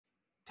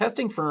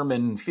Testing firm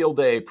and field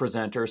day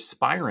presenter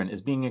Spirent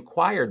is being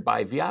acquired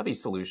by Viavi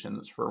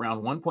Solutions for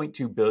around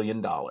 $1.2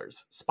 billion.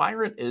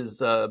 Spirent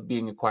is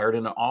being acquired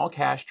in an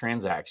all-cash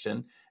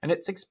transaction, and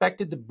it's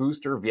expected to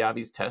booster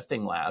Viavi's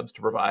testing labs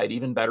to provide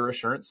even better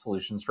assurance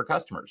solutions for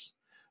customers.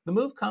 The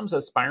move comes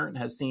as Spirent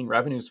has seen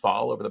revenues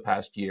fall over the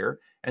past year,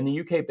 and the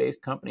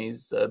UK-based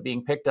companies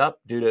being picked up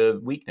due to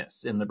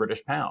weakness in the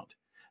British pound.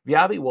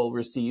 Viavi will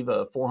receive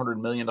a $400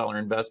 million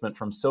investment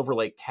from Silver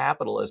Lake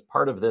Capital as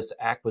part of this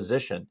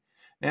acquisition.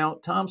 Now,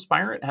 Tom,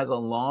 Spirent has a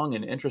long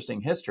and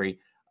interesting history.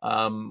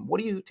 What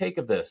do you take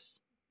of this?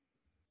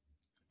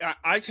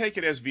 I take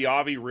it as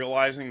Viavi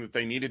realizing that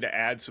they needed to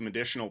add some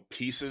additional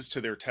pieces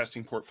to their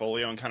testing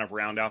portfolio and kind of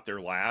round out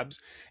their labs.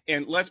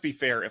 And let's be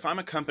fair, if I'm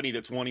a company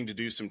that's wanting to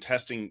do some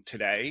testing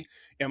today,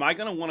 am I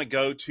going to want to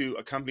go to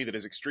a company that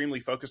is extremely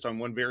focused on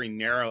one very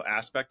narrow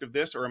aspect of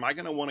this? Or am I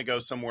going to want to go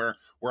somewhere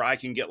where I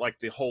can get like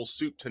the whole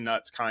soup to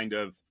nuts kind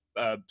of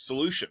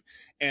solution?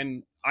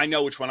 And I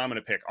know which one I'm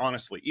going to pick,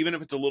 honestly, even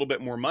if it's a little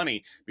bit more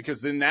money, because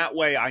then that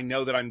way I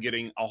know that I'm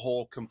getting a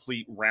whole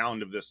complete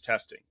round of this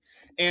testing.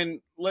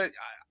 And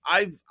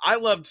I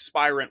loved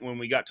Spirent when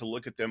we got to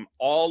look at them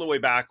all the way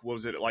back. What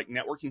was it, like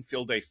Networking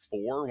Field Day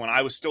 4, when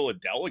I was still a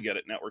delegate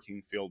at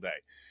Networking Field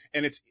Day?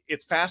 And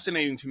it's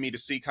fascinating to me to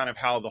see kind of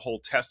how the whole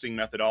testing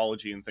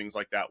methodology and things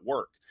like that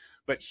work.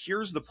 But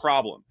here's the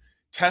problem.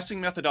 Testing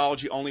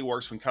methodology only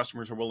works when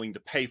customers are willing to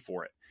pay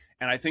for it.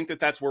 And I think that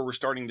that's where we're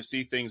starting to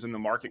see things in the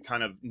market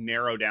kind of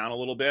narrow down a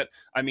little bit.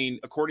 I mean,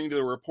 according to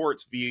the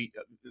reports,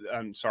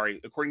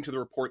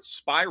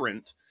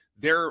 Spirent,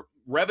 their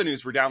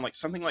revenues were down like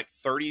something like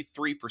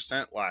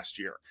 33% last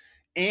year.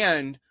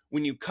 And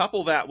when you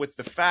couple that with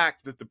the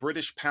fact that the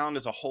British pound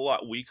is a whole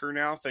lot weaker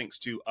now, thanks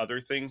to other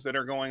things that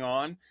are going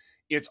on,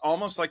 it's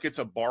almost like it's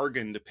a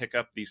bargain to pick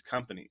up these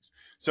companies.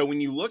 So when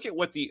you look at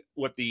what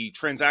the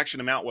transaction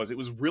amount was, it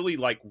was really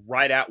like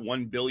right at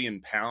 1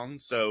 billion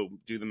pounds. So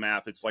do the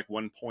math, it's like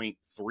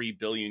 1.3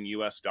 billion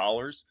US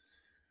dollars.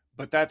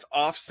 But that's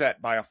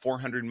offset by a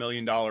 $400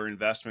 million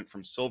investment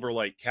from Silver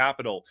Lake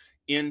Capital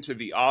into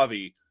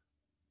Viavi.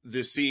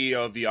 The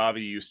CEO of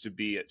Viavi used to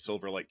be at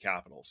Silver Lake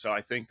Capital. So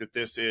I think that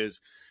this is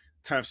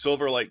kind of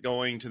Silver Lake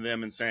going to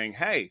them and saying,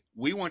 hey,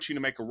 we want you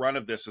to make a run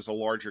of this as a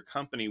larger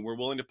company. We're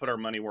willing to put our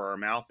money where our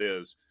mouth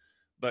is.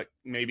 But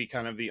maybe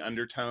kind of the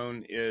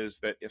undertone is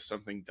that if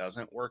something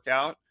doesn't work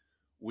out,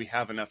 we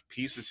have enough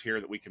pieces here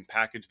that we can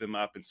package them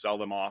up and sell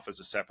them off as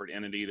a separate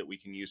entity that we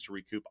can use to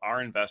recoup our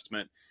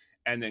investment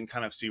and then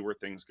kind of see where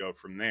things go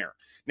from there.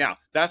 Now,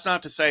 that's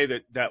not to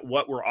say that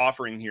what we're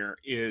offering here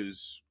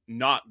is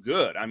not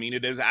good. I mean,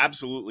 it is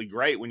absolutely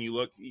great when you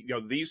look,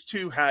 these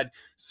two had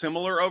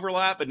similar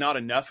overlap, but not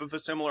enough of a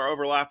similar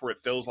overlap where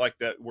it feels like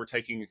that we're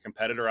taking a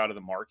competitor out of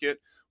the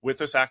market with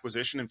this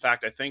acquisition. In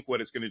fact, I think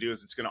what it's going to do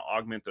is it's going to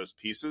augment those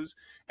pieces,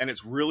 and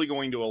it's really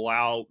going to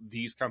allow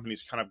these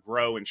companies to kind of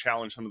grow and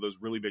challenge some of those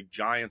really big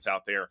giants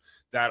out there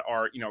that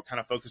are, kind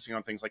of focusing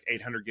on things like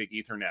 800 gig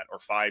Ethernet or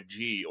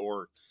 5G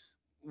or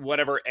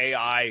whatever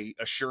AI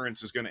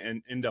assurance is going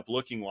to end up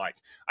looking like.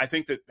 I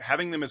think that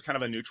having them as kind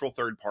of a neutral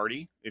third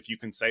party, if you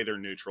can say they're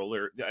neutral,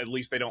 or at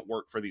least they don't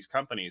work for these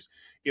companies,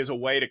 is a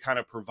way to kind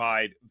of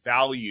provide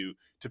value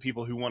to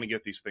people who want to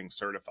get these things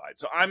certified.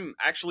 So I'm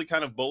actually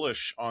kind of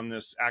bullish on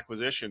this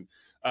acquisition.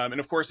 And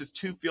of course, it's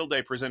two field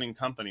day presenting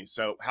companies.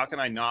 So how can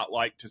I not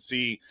like to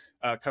see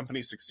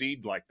companies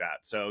succeed like that?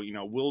 So,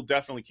 we'll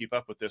definitely keep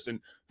up with this.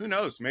 And who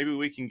knows, maybe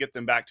we can get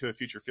them back to a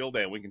future field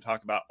day and we can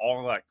talk about all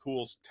of that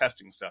cool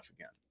testing stuff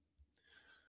again.